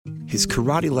his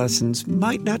karate lessons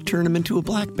might not turn him into a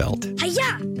black belt.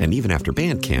 Hi-ya! And even after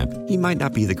band camp, he might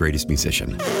not be the greatest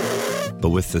musician.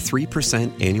 But with the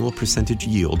 3% annual percentage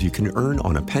yield you can earn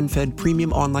on a PenFed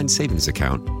premium online savings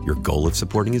account, your goal of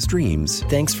supporting his dreams...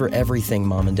 Thanks for everything,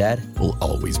 Mom and Dad. ...will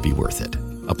always be worth it.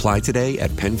 Apply today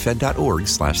at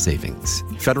PenFed.org/savings.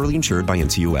 Federally insured by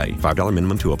NCUA. $5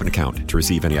 minimum to open account. To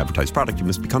receive any advertised product, you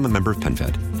must become a member of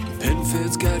PenFed.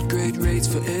 PenFed's got great rates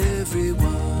for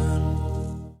everyone.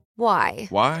 Why?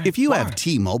 Why? If you have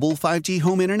T-Mobile 5G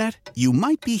home internet, you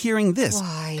might be hearing this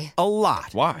Why? a lot.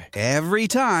 Why? Every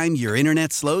time your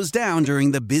internet slows down during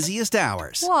the busiest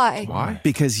hours. Why? Why?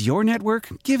 Because your network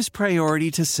gives priority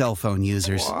to cell phone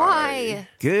users. Why?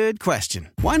 Good question.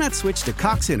 Why not switch to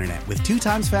Cox Internet with 2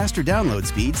 times faster download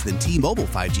speeds than T-Mobile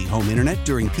 5G home internet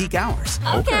during peak hours?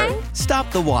 Okay.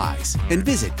 Stop the whys and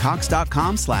visit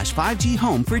cox.com/5G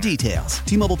home for details.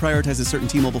 T-Mobile prioritizes certain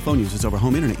T-Mobile phone users over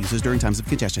home internet users during times of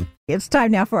congestion. It's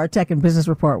time now for our Tech and Business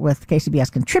Report with KCBS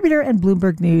contributor and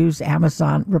Bloomberg News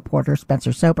Amazon reporter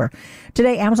Spencer Soper.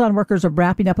 Today, Amazon workers are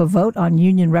wrapping up a vote on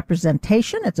union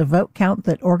representation. It's a vote count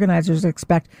that organizers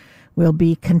expect will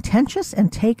be contentious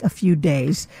and take a few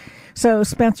days. So,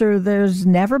 Spencer, there's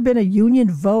never been a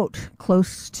union vote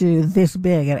close to this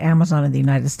big at Amazon in the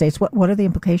United States. What are the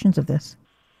implications of this?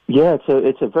 Yeah,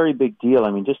 it's a very big deal.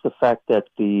 I mean, just the fact that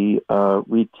the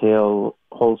retail,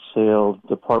 wholesale,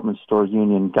 department store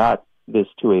union got this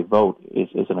to a vote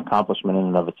is an accomplishment in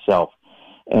and of itself.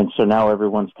 And so now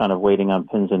everyone's kind of waiting on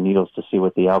pins and needles to see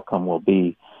what the outcome will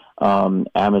be.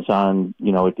 Amazon,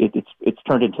 it's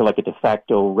turned into like a de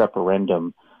facto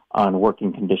referendum on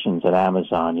working conditions at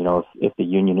Amazon. If the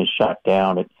union is shut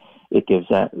down, it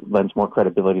lends more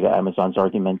credibility to Amazon's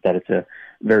argument that it's a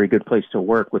very good place to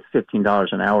work with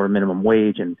 $15 an hour minimum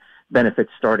wage and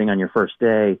benefits starting on your first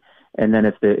day. And then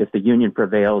if the union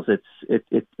prevails, it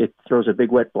throws a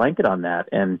big wet blanket on that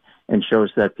and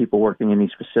shows that people working in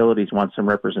these facilities want some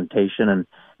representation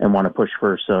and want to push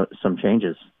for some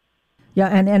changes. Yeah,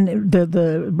 and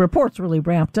the reports really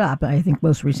ramped up. I think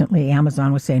most recently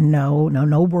Amazon was saying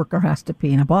no worker has to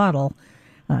pee in a bottle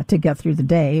to get through the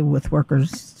day, with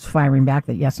workers firing back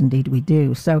that yes, indeed, we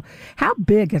do. So how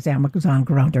big has Amazon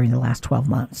grown during the last 12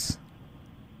 months?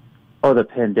 Oh, the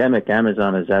pandemic,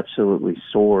 Amazon has absolutely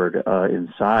soared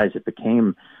in size. It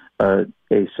became a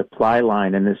supply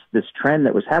line, and this trend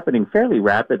that was happening fairly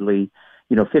rapidly,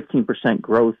 15%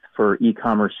 growth for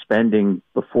e-commerce spending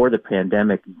before the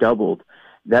pandemic doubled.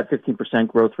 That 15%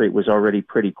 growth rate was already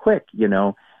pretty quick,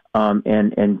 and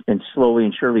slowly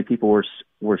and surely people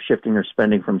were shifting their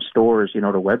spending from stores, to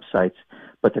websites.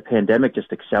 But the pandemic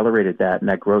just accelerated that, and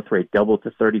that growth rate doubled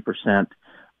to 30%.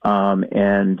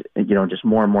 And just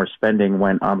more and more spending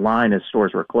went online as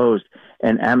stores were closed.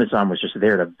 And Amazon was just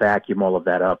there to vacuum all of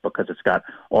that up because it's got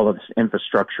all of this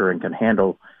infrastructure and can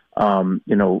handle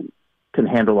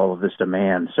all of this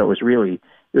demand. So it was really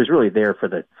there for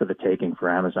the taking for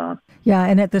Amazon. Yeah,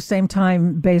 and at the same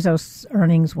time, Bezos'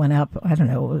 earnings went up. I don't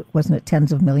know, wasn't it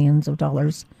tens of millions of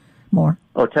dollars more?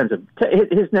 Oh,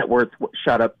 his net worth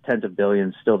shot up tens of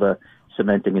billions, still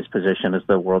cementing his position as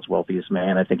the world's wealthiest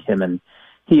man. I think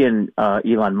he and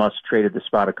Elon Musk traded the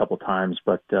spot a couple times,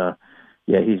 but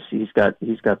he's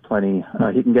got plenty.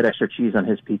 He can get extra cheese on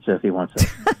his pizza if he wants it.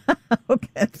 Okay,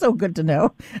 that's so good to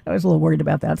know. I was a little worried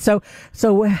about that. So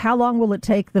how long will it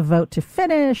take the vote to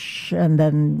finish and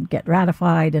then get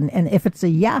ratified? And if it's a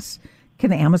yes,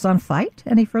 can Amazon fight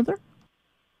any further?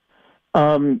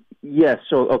 Yes.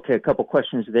 So, okay, a couple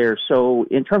questions there. So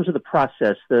in terms of the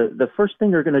process, the first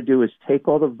thing they're going to do is take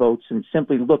all the votes and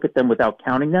simply look at them without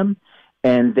counting them,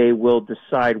 and they will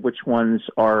decide which ones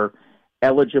are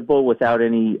eligible without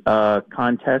any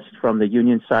contest from the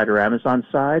union side or Amazon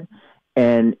side,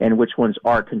 and which ones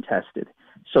are contested.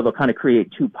 So they'll kind of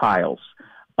create two piles.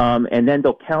 And then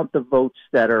they'll count the votes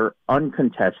that are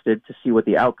uncontested to see what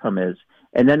the outcome is.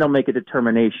 And then they'll make a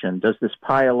determination. Does this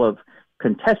pile of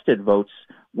contested votes,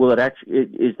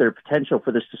 is there potential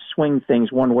for this to swing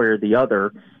things one way or the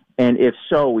other? And if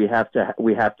so, we have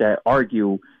to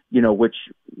argue,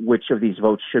 which of these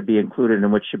votes should be included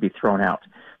and which should be thrown out.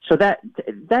 So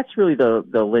that's really the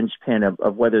linchpin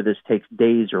of whether this takes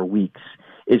days or weeks,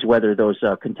 is whether those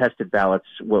contested ballots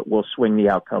will swing the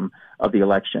outcome of the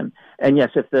election. And yes,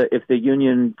 if the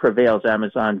union prevails,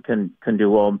 Amazon can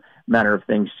do all manner of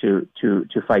things to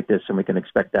fight this, and we can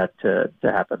expect that to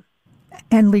happen.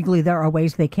 And legally, there are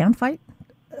ways they can fight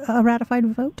a ratified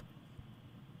vote?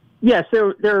 Yes,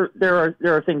 there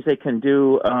are things they can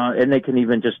do, and they can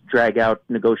even just drag out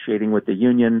negotiating with the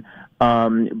union.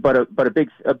 But a big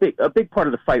part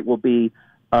of the fight will be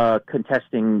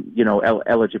contesting,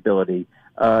 eligibility.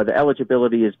 The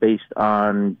eligibility is based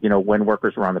on, when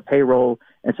workers were on the payroll.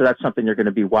 And so that's something they're going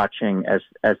to be watching as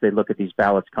they look at these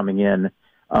ballots coming in.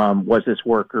 Was this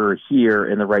worker here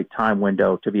in the right time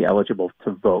window to be eligible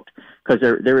to vote? Because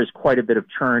there is quite a bit of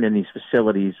churn in these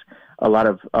facilities. A lot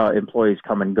of employees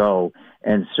come and go.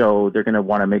 And so they're going to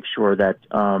want to make sure that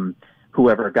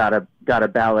whoever got a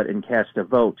ballot and cast a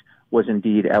vote was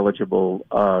indeed eligible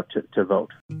to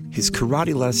vote. His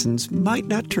karate lessons might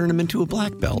not turn him into a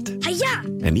black belt. Hi-ya!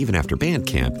 And even after band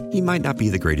camp, he might not be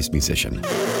the greatest musician.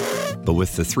 But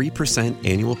with the 3%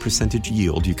 annual percentage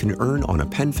yield you can earn on a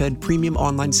PenFed premium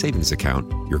online savings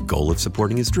account, your goal of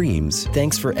supporting his dreams...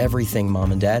 Thanks for everything,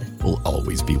 Mom and Dad. ...will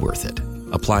always be worth it.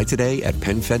 Apply today at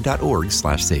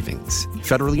PenFed.org/savings.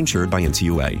 Federally insured by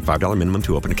NCUA. $5 minimum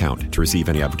to open account. To receive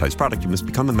any advertised product, you must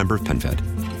become a member of PenFed.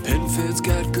 PenFed's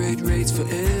got great rates for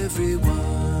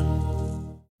everyone.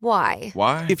 Why?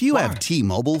 Why? If you have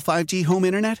T-Mobile 5G home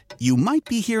internet, you might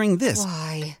be hearing this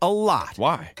Why? a lot.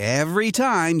 Why? Every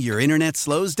time your internet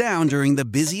slows down during the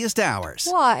busiest hours.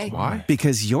 Why? Why?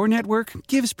 Because your network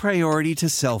gives priority to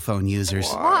cell phone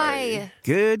users. Why?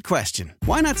 Good question.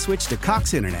 Why not switch to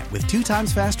Cox Internet with 2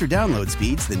 times faster download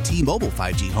speeds than T-Mobile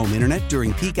 5G home internet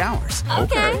during peak hours?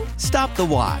 Okay. Stop the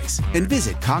whys and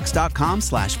visit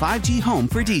Cox.com/5G home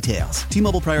for details.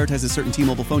 T-Mobile prioritizes certain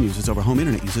T-Mobile phone users over home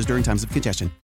internet users during times of congestion.